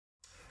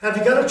Have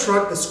you got a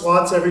truck that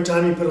squats every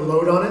time you put a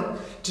load on it?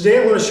 Today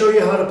I'm going to show you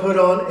how to put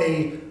on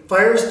a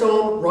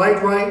Firestone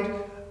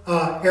Ride-Rite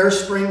air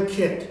spring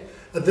kit.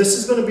 This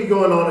is going to be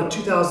going on a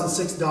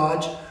 2006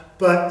 Dodge,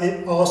 but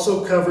it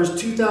also covers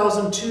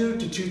 2002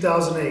 to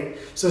 2008.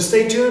 So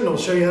stay tuned and I'll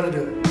show you how to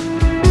do it.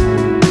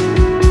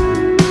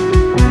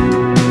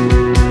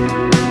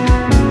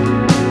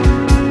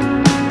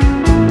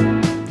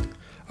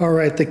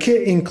 Alright, the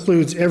kit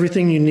includes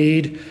everything you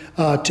need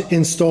to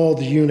install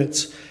the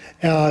units.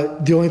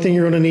 The only thing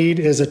you're going to need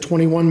is a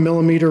 21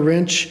 millimeter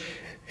wrench,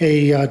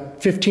 a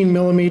 15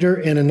 millimeter,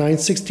 and a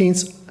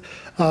 9/16.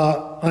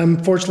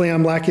 Unfortunately,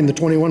 I'm lacking the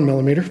 21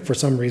 millimeter for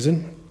some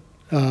reason.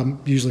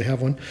 Usually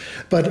have one,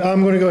 but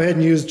I'm going to go ahead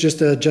and use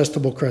just an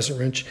adjustable crescent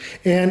wrench.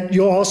 And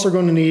you're also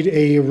going to need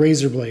a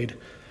razor blade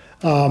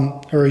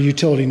or a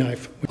utility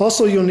knife.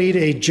 Also, you'll need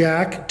a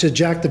jack to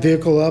jack the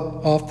vehicle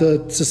up off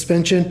the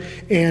suspension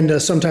and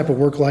some type of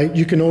work light.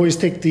 You can always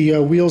take the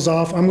wheels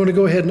off. I'm going to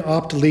go ahead and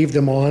opt to leave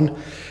them on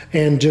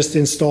and just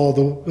install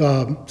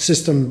the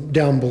system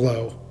down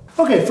below.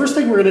 Okay, first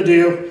thing we're going to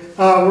do,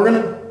 we're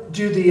going to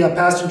do the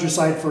passenger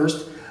side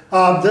first.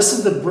 This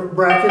is the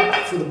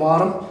bracket for the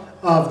bottom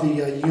of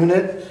the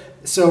unit.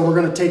 So we're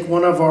going to take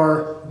one of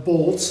our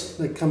bolts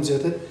that comes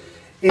with it,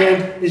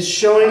 and it's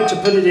showing to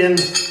put it in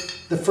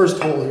the first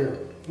hole here,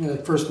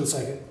 first and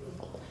second.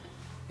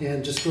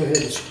 And just go ahead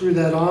and screw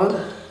that on.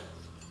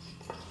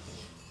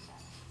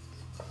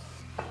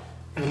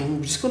 And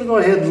I'm just going to go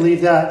ahead and leave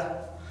that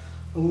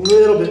a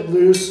little bit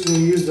loose, and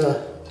use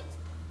the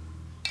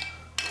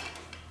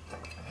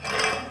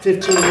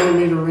 15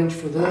 millimeter wrench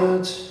for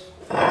that.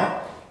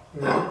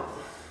 Right.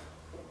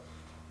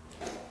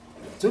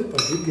 Oop,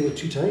 I did get it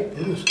too tight.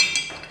 Goodness.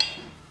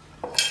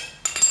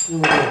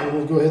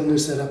 We'll go ahead and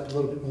loosen that up a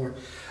little bit more.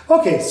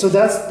 Okay, so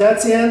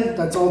that's in.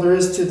 That's all there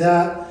is to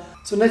that.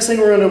 So next thing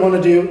we're going to want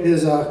to do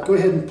is go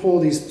ahead and pull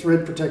these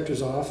thread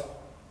protectors off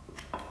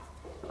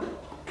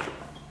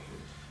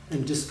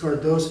and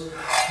discard those.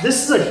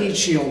 This is a heat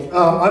shield.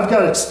 I've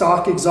got a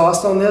stock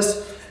exhaust on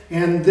this,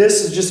 and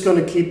this is just going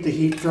to keep the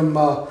heat from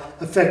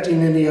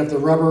affecting any of the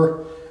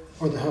rubber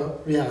or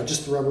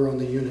just the rubber on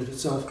the unit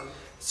itself.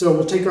 So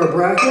we'll take our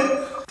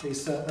bracket,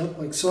 place that up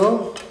like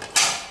so,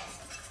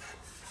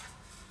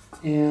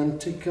 and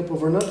take a couple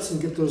of our nuts and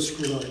get those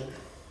screwed on.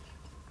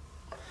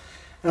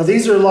 Now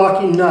these are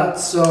locking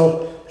nuts,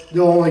 so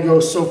they'll only go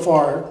so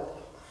far,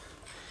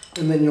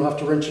 and then you'll have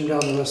to wrench them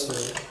down the rest of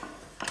it.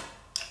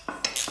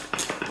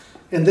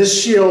 And this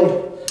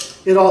shield,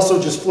 it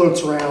also just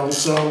floats around,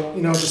 so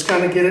just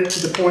kind of get it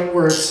to the point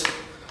where it's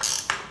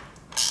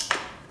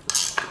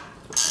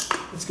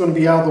going to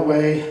be out of the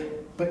way,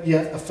 but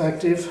yet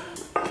effective.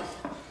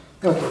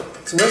 Okay,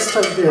 so that's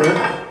tight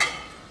there.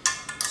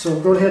 So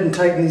we'll go ahead and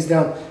tighten these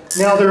down.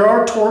 Now there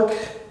are torque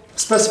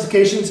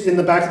specifications in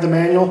the back of the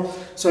manual,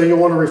 so you'll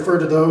want to refer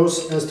to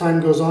those as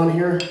time goes on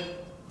here.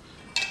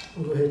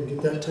 We'll go ahead and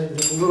get that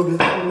tightened up a little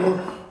bit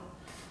more.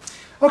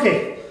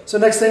 Okay, so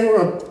next thing we're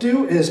going to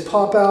do is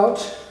pop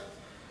out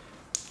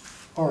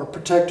our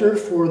protector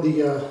for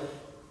the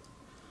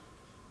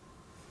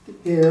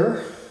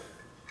air,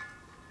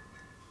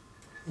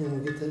 and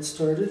we'll get that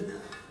started.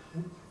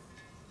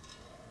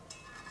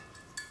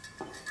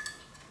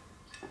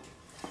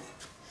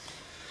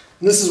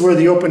 And this is where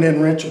the open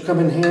end wrench will come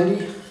in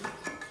handy.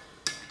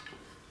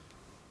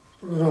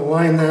 We're going to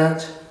line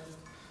that.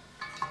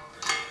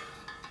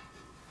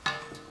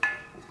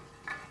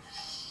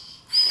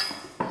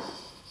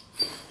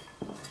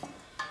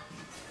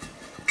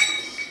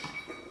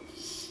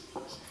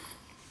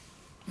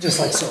 Just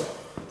like so.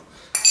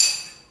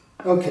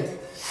 Okay.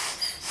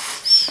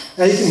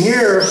 Now you can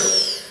hear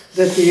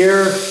that the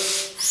air,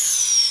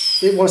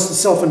 it wants to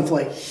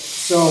self-inflate.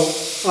 So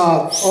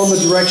on the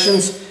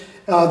directions,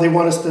 they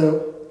want us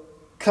to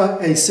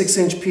cut a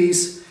 6-inch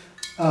piece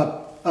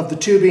of the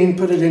tubing,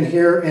 put it in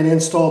here, and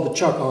install the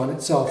chuck on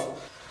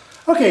itself.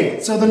 Okay,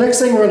 so the next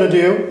thing we're going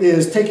to do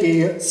is take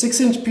a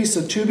 6-inch piece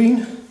of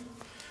tubing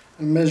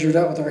and measure it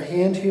out with our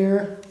hand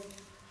here.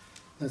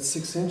 That's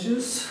 6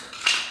 inches.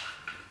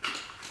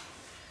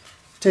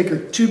 Take a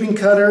tubing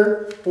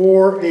cutter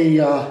or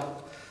a,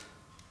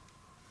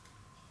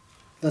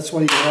 that's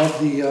why you have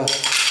the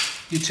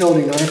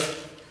utility knife.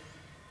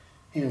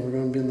 And we're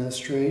going to bend that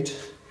straight.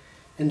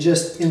 And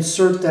just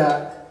insert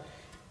that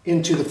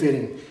into the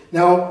fitting.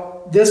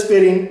 Now, this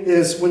fitting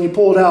is, when you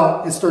pull it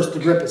out, it starts to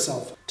grip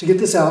itself. To get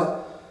this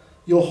out,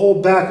 you'll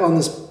hold back on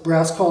this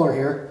brass collar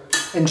here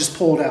and just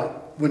pull it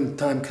out when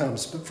time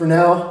comes. But for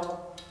now,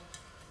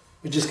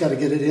 we just got to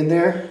get it in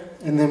there.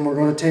 And then we're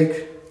going to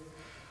take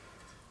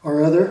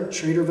our other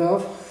Schrader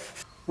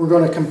valve. We're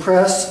going to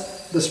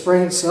compress the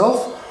spring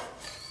itself.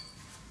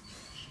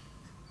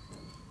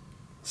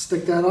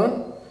 Stick that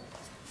on.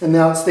 And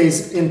now it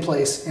stays in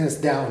place and it's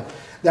down.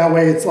 That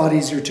way it's a lot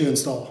easier to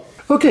install.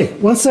 Okay,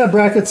 once that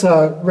bracket's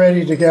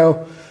ready to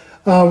go,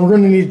 we're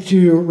going to need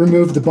to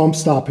remove the bump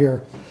stop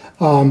here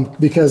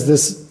because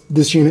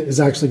this unit is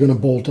actually going to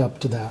bolt up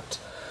to that.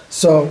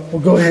 So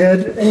we'll go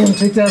ahead and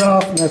take that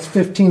off, and that's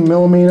 15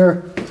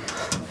 millimeter.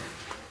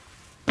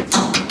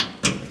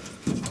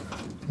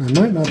 I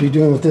might not be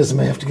doing with this. I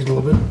may have to get a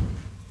little bit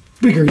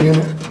bigger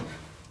unit.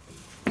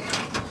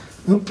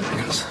 Oh, there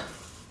it goes.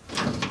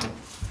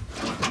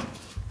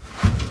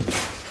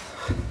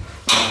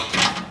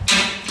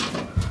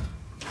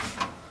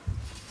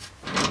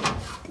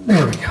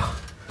 There we go.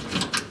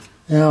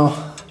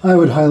 Now, I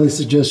would highly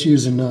suggest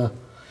using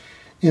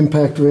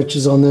impact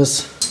wrenches on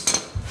this.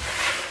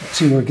 Let's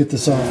see where I get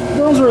this off.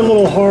 Those are a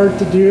little hard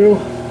to do.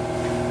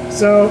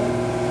 So,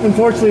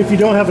 unfortunately, if you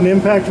don't have an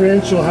impact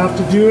wrench, you'll have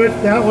to do it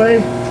that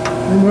way.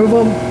 Remove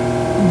them,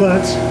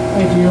 but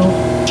ideal.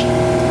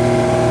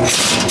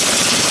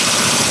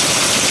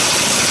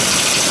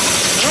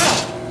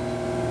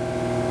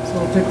 So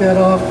I'll take that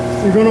off.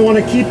 You're going to want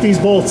to keep these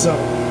bolts up.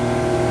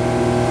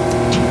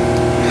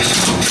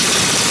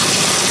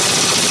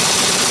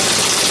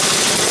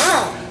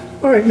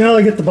 Alright, now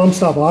I get the bump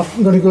stop off,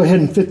 I'm going to go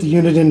ahead and fit the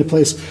unit into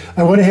place.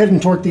 I went ahead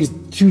and torqued these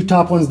two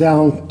top ones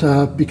down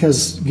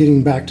because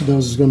getting back to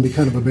those is going to be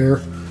kind of a bear.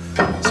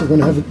 So we're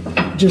going to have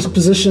it just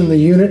position the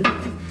unit,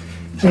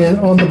 and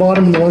on the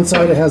bottom on the one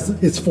side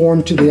it's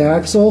formed to the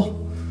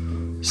axle,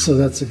 so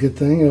that's a good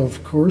thing,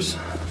 of course.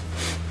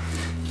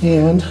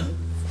 And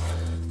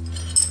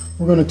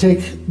we're going to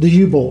take the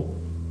U-bolt.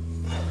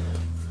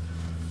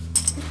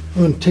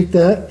 I'm going to take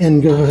that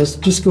and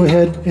just go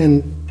ahead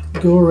and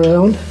go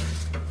around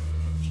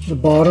the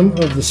bottom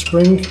of the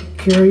spring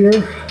carrier,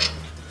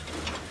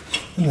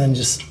 and then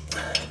just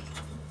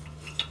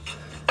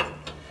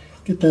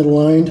get that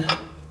aligned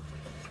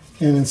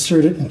and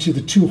insert it into the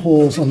two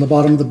holes on the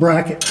bottom of the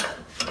bracket.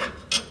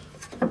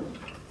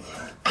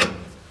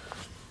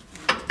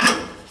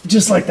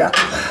 Just like that.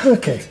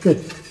 Okay, good.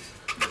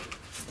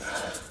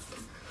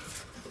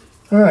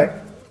 All right,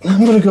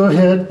 I'm going to go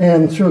ahead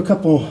and throw a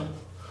couple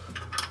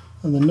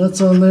of the nuts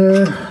on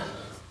there.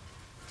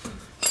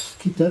 Just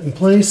keep that in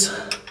place.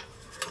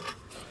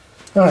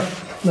 All right,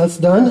 that's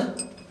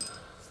done.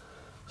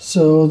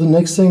 So the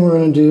next thing we're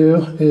going to do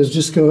is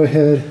just go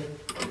ahead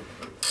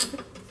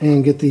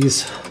and get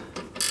these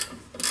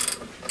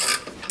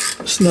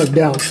snug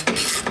down.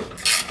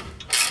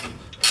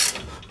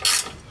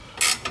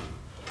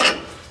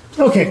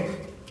 Okay,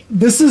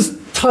 this is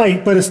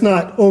tight, but it's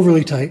not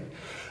overly tight.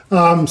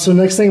 So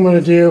next thing I'm going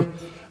to do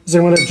is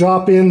I'm going to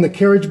drop in the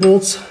carriage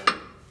bolts.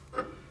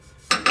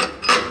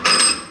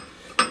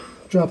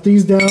 Drop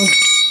these down.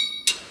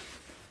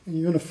 And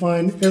you're going to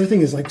find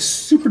everything is like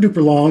super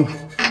duper long,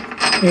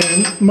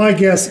 and my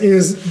guess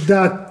is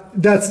that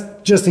that's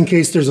just in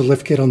case there's a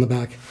lift kit on the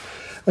back.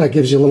 That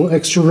gives you a little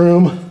extra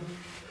room,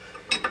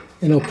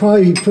 and I'll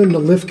probably be putting a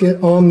lift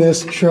kit on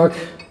this truck,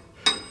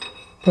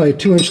 probably a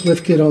 2-inch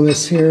lift kit on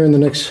this here in the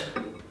next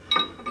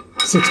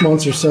 6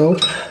 months or so.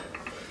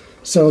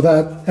 So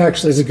that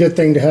actually is a good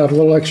thing to have a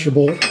little extra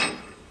bolt.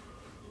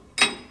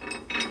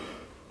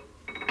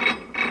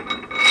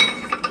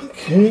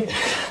 Okay.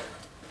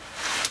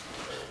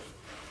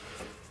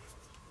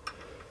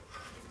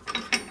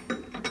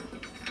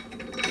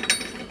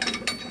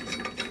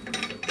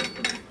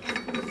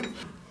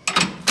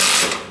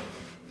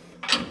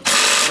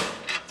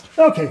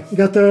 Okay,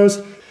 got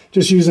those.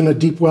 Just using a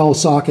deep well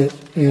socket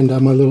and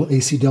my little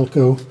AC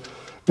Delco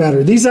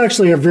battery. These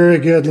actually are very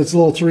good. It's a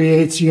little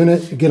 3/8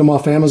 unit. You get them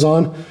off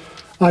Amazon.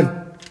 I've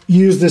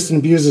used this and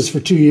abused this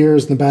for 2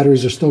 years, and the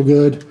batteries are still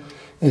good,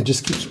 and it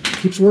just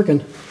keeps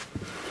working.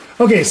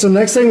 Okay, so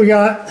next thing we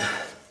got,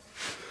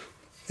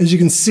 as you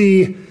can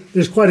see,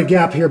 there's quite a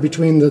gap here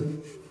between the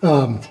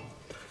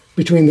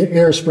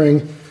air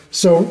spring.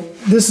 So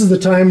this is the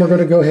time we're going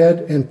to go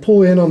ahead and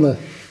pull in on the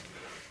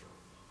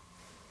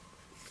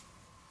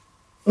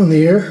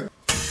air.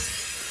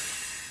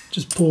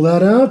 Just pull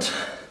that out.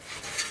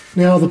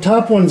 Now the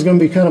top one is going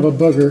to be kind of a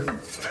bugger,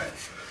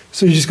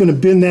 so you're just going to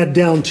bend that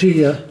down to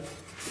you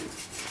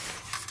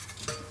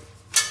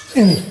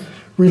and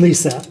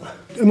release that.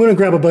 I'm going to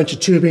grab a bunch of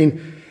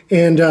tubing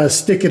and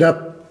stick it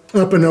up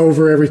and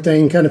over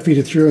everything, kind of feed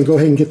it through, and go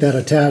ahead and get that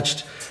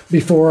attached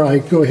before I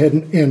go ahead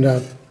and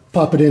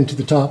pop it into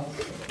the top.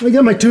 I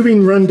got my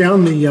tubing run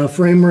down the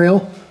frame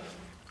rail.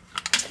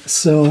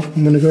 So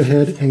I'm going to go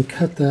ahead and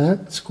cut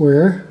that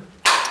square.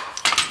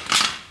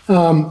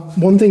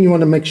 One thing you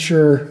want to make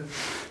sure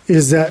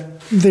is that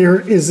there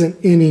isn't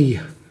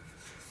any,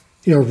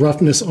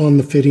 roughness on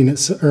the fitting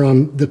or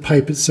on the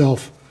pipe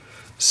itself.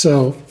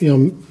 So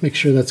make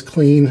sure that's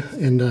clean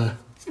and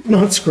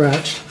not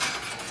scratched.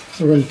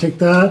 So we're going to take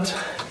that,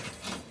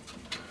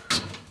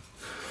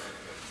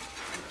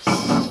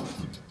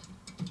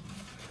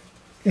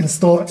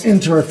 install it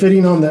into our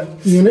fitting on the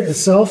unit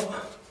itself,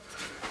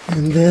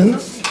 and then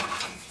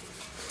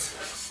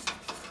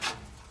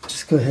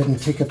go ahead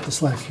and take up the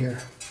slack here.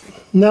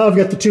 Now I've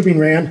got the tubing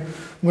ran.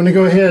 I'm going to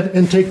go ahead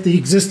and take the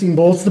existing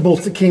bolts, the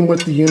bolts that came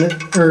with the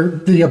unit, or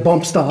the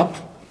bump stop,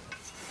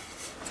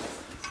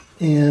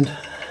 and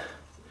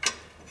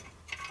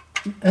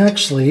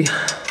actually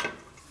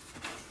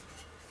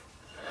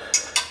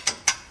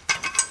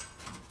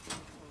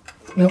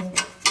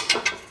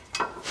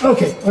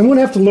okay, I'm going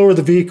to have to lower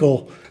the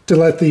vehicle to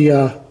let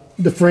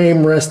the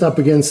frame rest up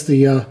against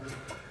the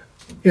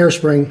air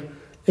spring,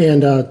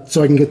 and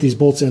so I can get these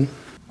bolts in.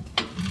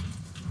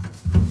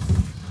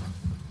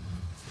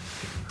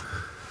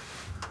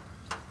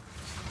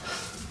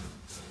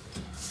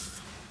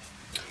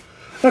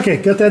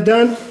 Okay, got that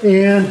done,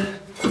 and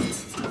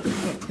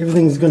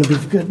everything's going to be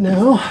good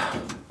now.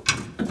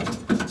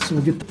 So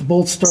we'll get the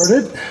bolts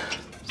started.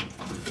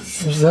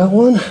 There's that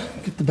one.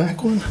 Get the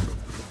back one.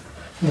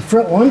 And the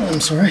front one,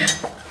 I'm sorry.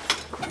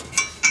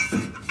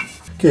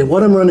 Okay,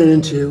 what I'm running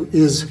into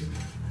is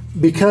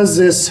because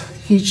this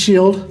heat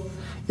shield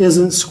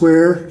isn't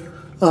square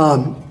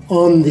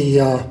on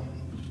the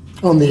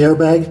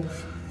airbag,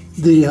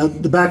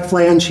 the back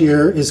flange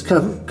here is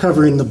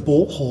covering the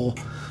bolt hole.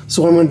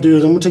 So what I'm going to do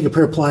is I'm going to take a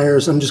pair of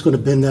pliers. I'm just going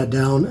to bend that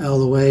down out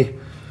of the way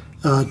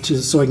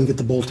so I can get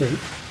the bolt in.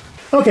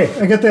 Okay,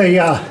 I got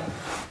the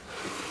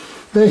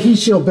heat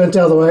shield bent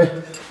out of the way,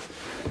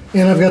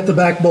 and I've got the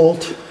back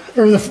bolt,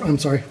 or I'm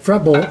sorry,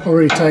 front bolt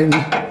already tightened.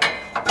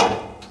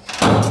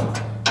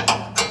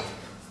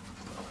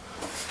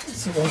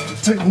 So we'll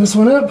tighten this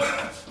one up.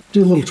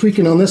 Do a little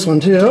tweaking on this one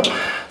too.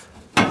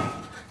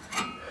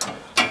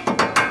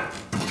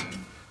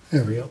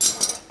 There we go.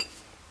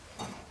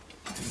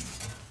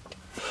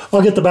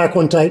 I'll get the back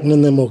one tightened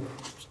and then we'll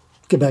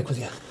get back with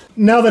you.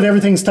 Now that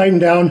everything's tightened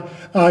down,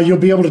 you'll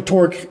be able to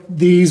torque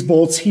these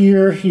bolts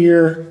here,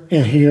 here,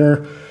 and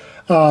here.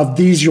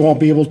 These you won't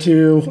be able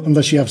to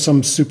unless you have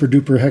some super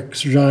duper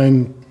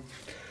Hexergyne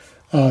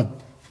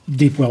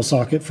deep well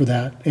socket for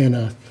that.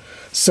 And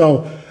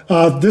so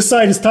this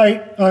side is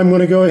tight. I'm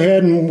going to go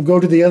ahead and go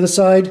to the other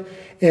side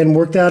and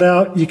work that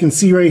out. You can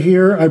see right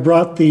here I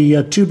brought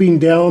the tubing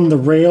down the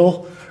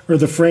rail or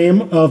the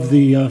frame of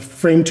the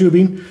frame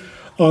tubing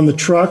on the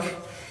truck,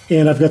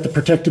 and I've got the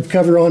protective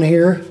cover on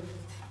here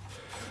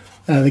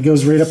that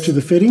goes right up to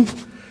the fitting.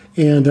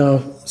 And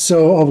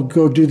so I'll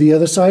go do the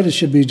other side. It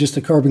should be just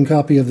a carbon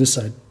copy of this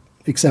side,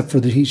 except for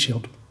the heat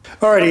shield.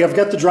 Alrighty, I've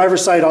got the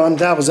driver's side on.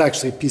 That was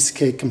actually a piece of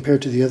cake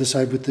compared to the other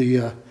side with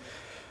the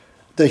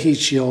heat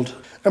shield.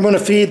 I'm going to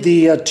feed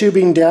the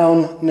tubing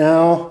down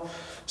now.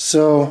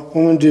 So what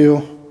I'm going to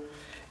do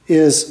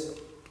is,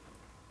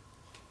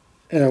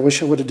 and I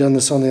wish I would have done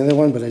this on the other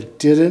one, but I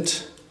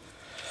didn't.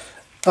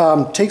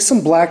 Take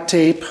some black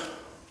tape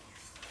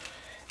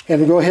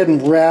and go ahead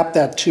and wrap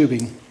that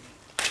tubing.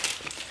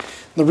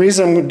 The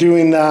reason I'm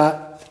doing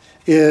that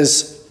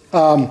is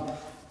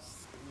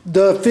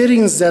the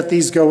fittings that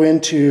these go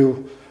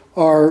into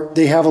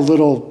they have a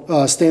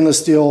little stainless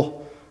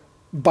steel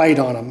bite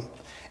on them.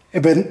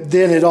 But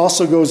then it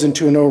also goes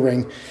into an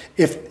O-ring.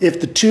 If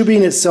the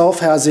tubing itself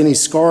has any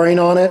scarring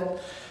on it,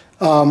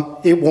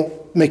 it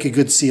won't make a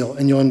good seal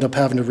and you'll end up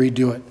having to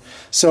redo it.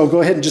 So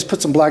go ahead and just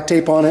put some black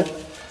tape on it.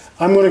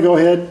 I'm going to go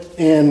ahead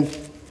and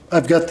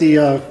I've got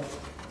the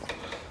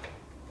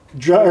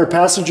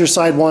passenger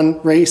side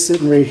one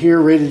sitting right here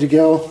ready to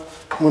go.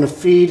 I'm going to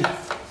feed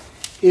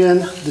in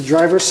the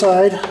driver's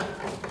side,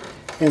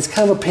 and it's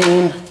kind of a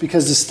pain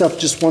because this stuff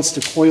just wants to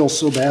coil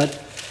so bad.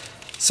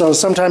 So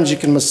sometimes you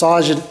can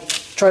massage it,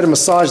 try to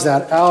massage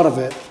that out of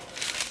it,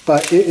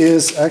 but it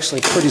is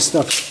actually pretty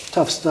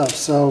tough stuff,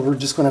 so we're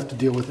just going to have to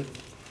deal with it.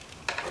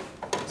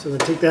 So I'm going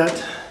to take that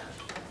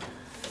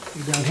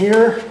down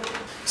here.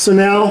 So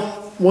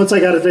now, once I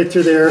got it right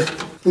through there,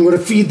 I'm going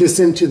to feed this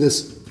into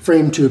this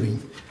frame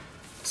tubing.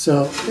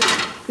 So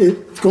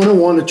it's going to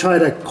want to try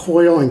to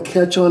coil and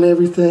catch on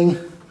everything.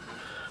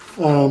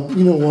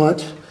 You know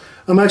what?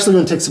 I'm actually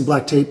going to take some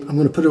black tape. I'm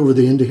going to put it over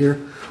the end of here.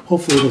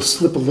 Hopefully it'll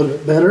slip a little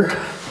bit better.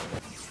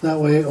 That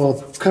way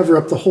I'll cover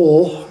up the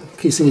hole in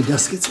case any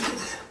dust gets in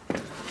it.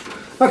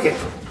 Okay,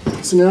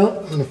 so now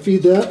I'm going to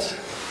feed that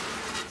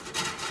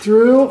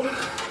through.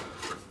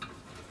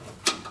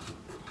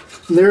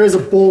 And there is a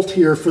bolt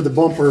here for the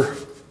bumper.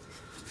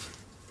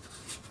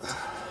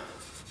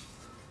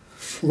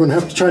 We're going to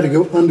have to try to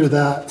go under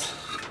that.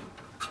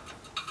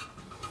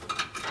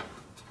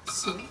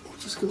 So we'll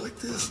just go like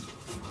this.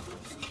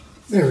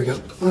 There we go.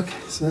 Okay,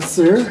 so that's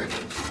there.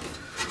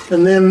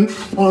 And then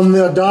on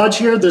the Dodge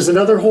here, there's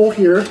another hole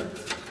here.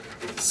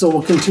 So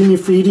we'll continue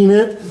feeding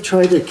it and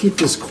try to keep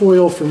this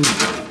coil from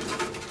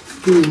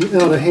getting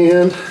out of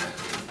hand.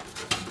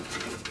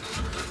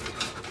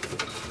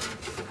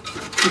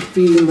 Keep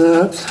feeding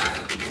that.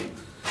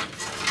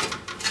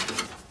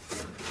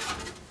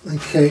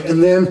 Okay,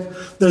 and then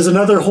there's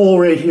another hole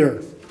right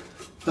here.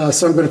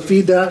 So I'm going to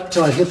feed that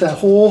until I hit that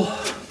hole.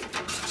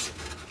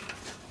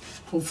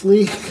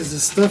 Hopefully, because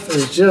this stuff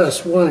is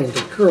just wanting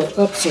to curl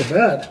up so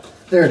bad.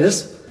 There it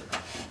is.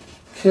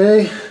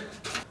 Okay.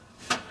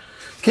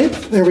 Okay,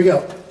 there we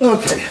go.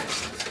 Okay,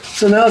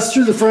 so now it's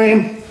through the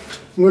frame.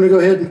 I'm going to go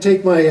ahead and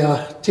take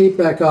my tape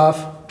back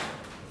off.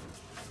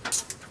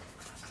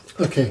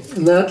 Okay,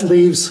 and that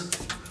leaves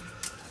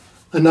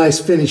a nice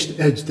finished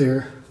edge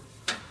there.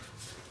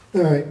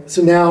 All right,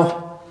 so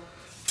now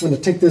I'm going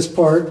to take this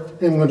part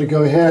and I'm going to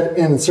go ahead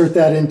and insert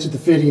that into the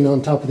fitting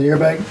on top of the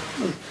airbag.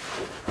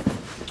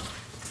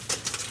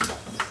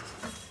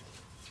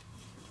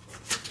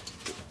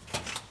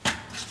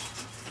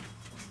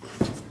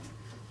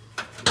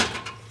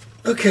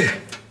 Okay,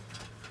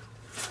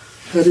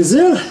 that is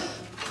in.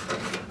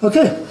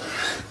 Okay,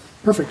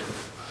 perfect.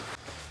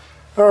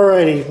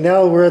 Alrighty,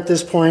 now we're at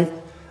this point.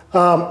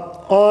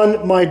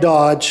 On my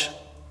Dodge,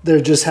 there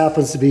just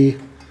happens to be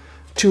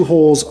 2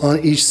 holes on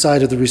each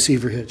side of the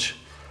receiver hitch.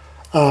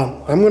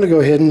 I'm going to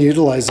go ahead and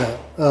utilize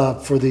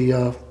that for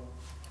the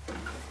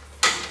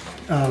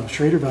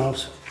Schrader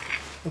valves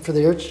and for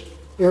the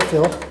air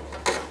fill.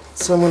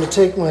 So I'm going to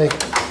take my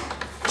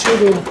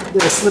tubing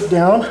that I slipped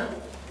down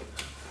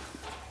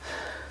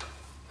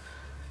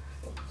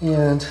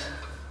and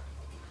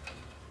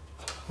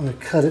I'm going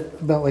to cut it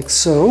about like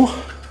so.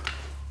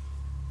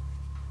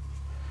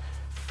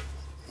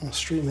 I'll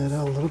straighten that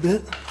out a little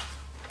bit.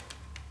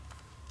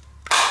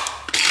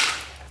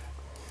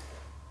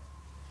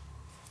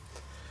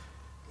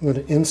 I'm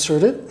going to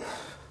insert it.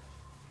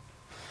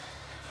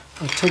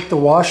 I'll take the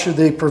washer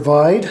they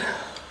provide,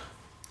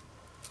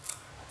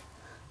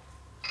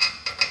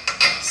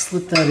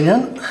 slip that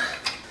in.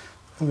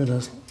 I'm going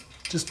to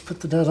just put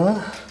the nut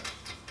on.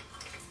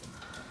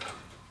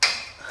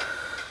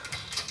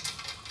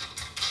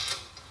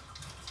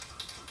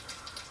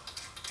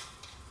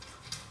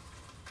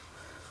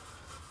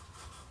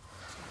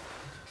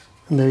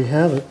 And there you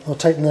have it. I'll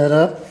tighten that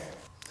up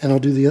and I'll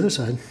do the other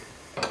side.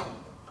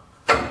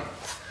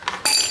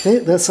 Okay,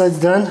 that side's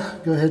done.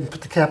 Go ahead and put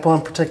the cap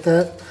on, protect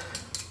that.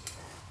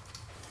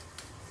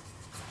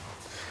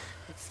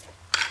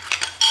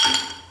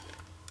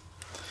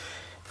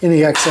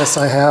 Any excess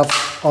I have,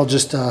 I'll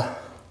just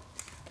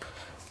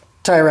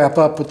tie wrap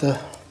up with the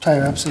tie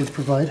wraps they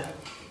provide.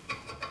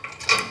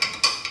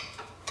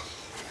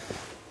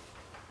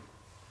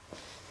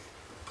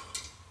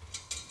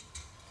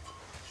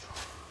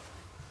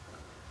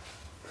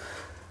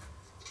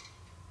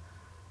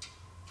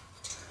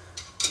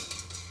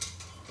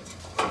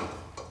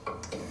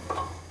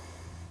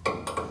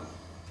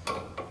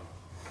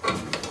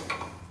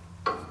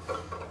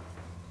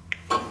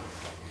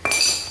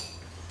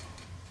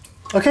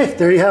 Okay,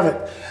 there you have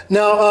it.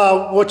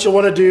 Now, what you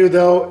want to do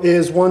though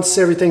is once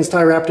everything's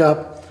tie wrapped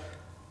up,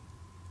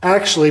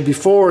 actually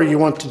before you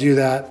want to do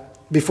that,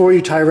 before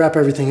you tie wrap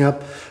everything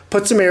up,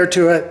 put some air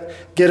to it,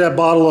 get a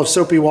bottle of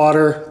soapy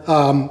water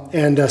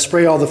and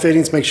spray all the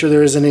fittings, make sure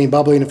there isn't any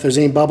bubbling. If there's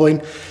any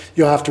bubbling,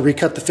 you'll have to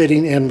recut the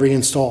fitting and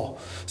reinstall.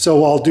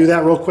 So I'll do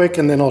that real quick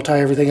and then I'll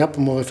tie everything up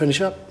and we'll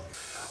finish up.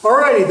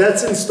 Alrighty,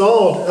 that's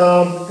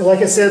installed. Like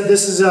I said,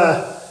 this is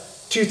a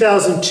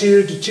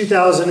 2002 to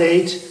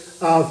 2008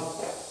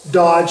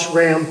 Dodge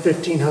Ram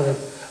 1500.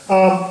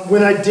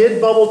 When I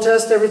did bubble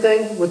test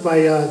everything with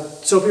my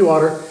soapy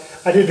water,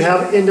 I did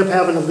end up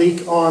having a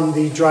leak on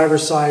the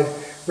driver's side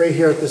right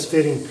here at this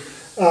fitting.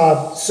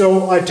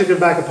 So I took it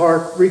back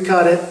apart,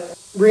 recut it,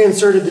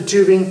 reinserted the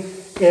tubing,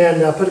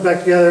 and put it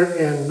back together,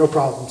 and no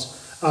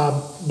problems.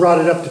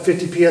 Brought it up to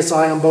 50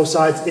 psi on both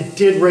sides. It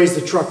did raise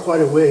the truck quite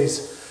a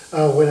ways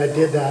when I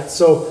did that.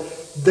 So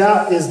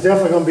that is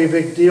definitely going to be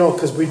a big deal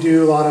because we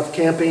do a lot of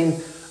camping,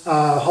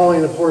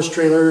 hauling of horse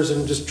trailers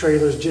and just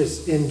trailers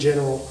just in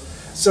general.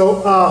 So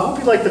hope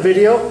you liked the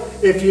video.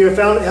 If you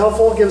found it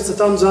helpful, give us a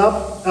thumbs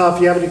up. If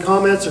you have any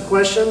comments or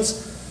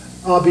questions,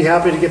 I'll be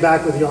happy to get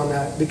back with you on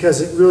that because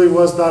it really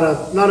was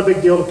not a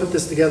big deal to put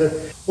this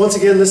together. Once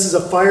again, this is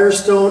a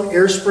Firestone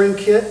air spring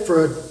kit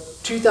for a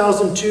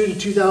 2002 to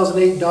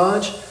 2008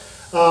 Dodge.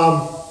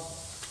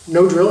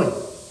 No drilling.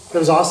 It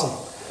was awesome.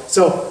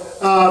 So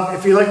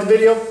if you liked the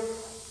video,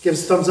 give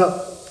us a thumbs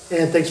up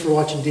and thanks for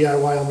watching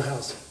DIY on the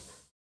House.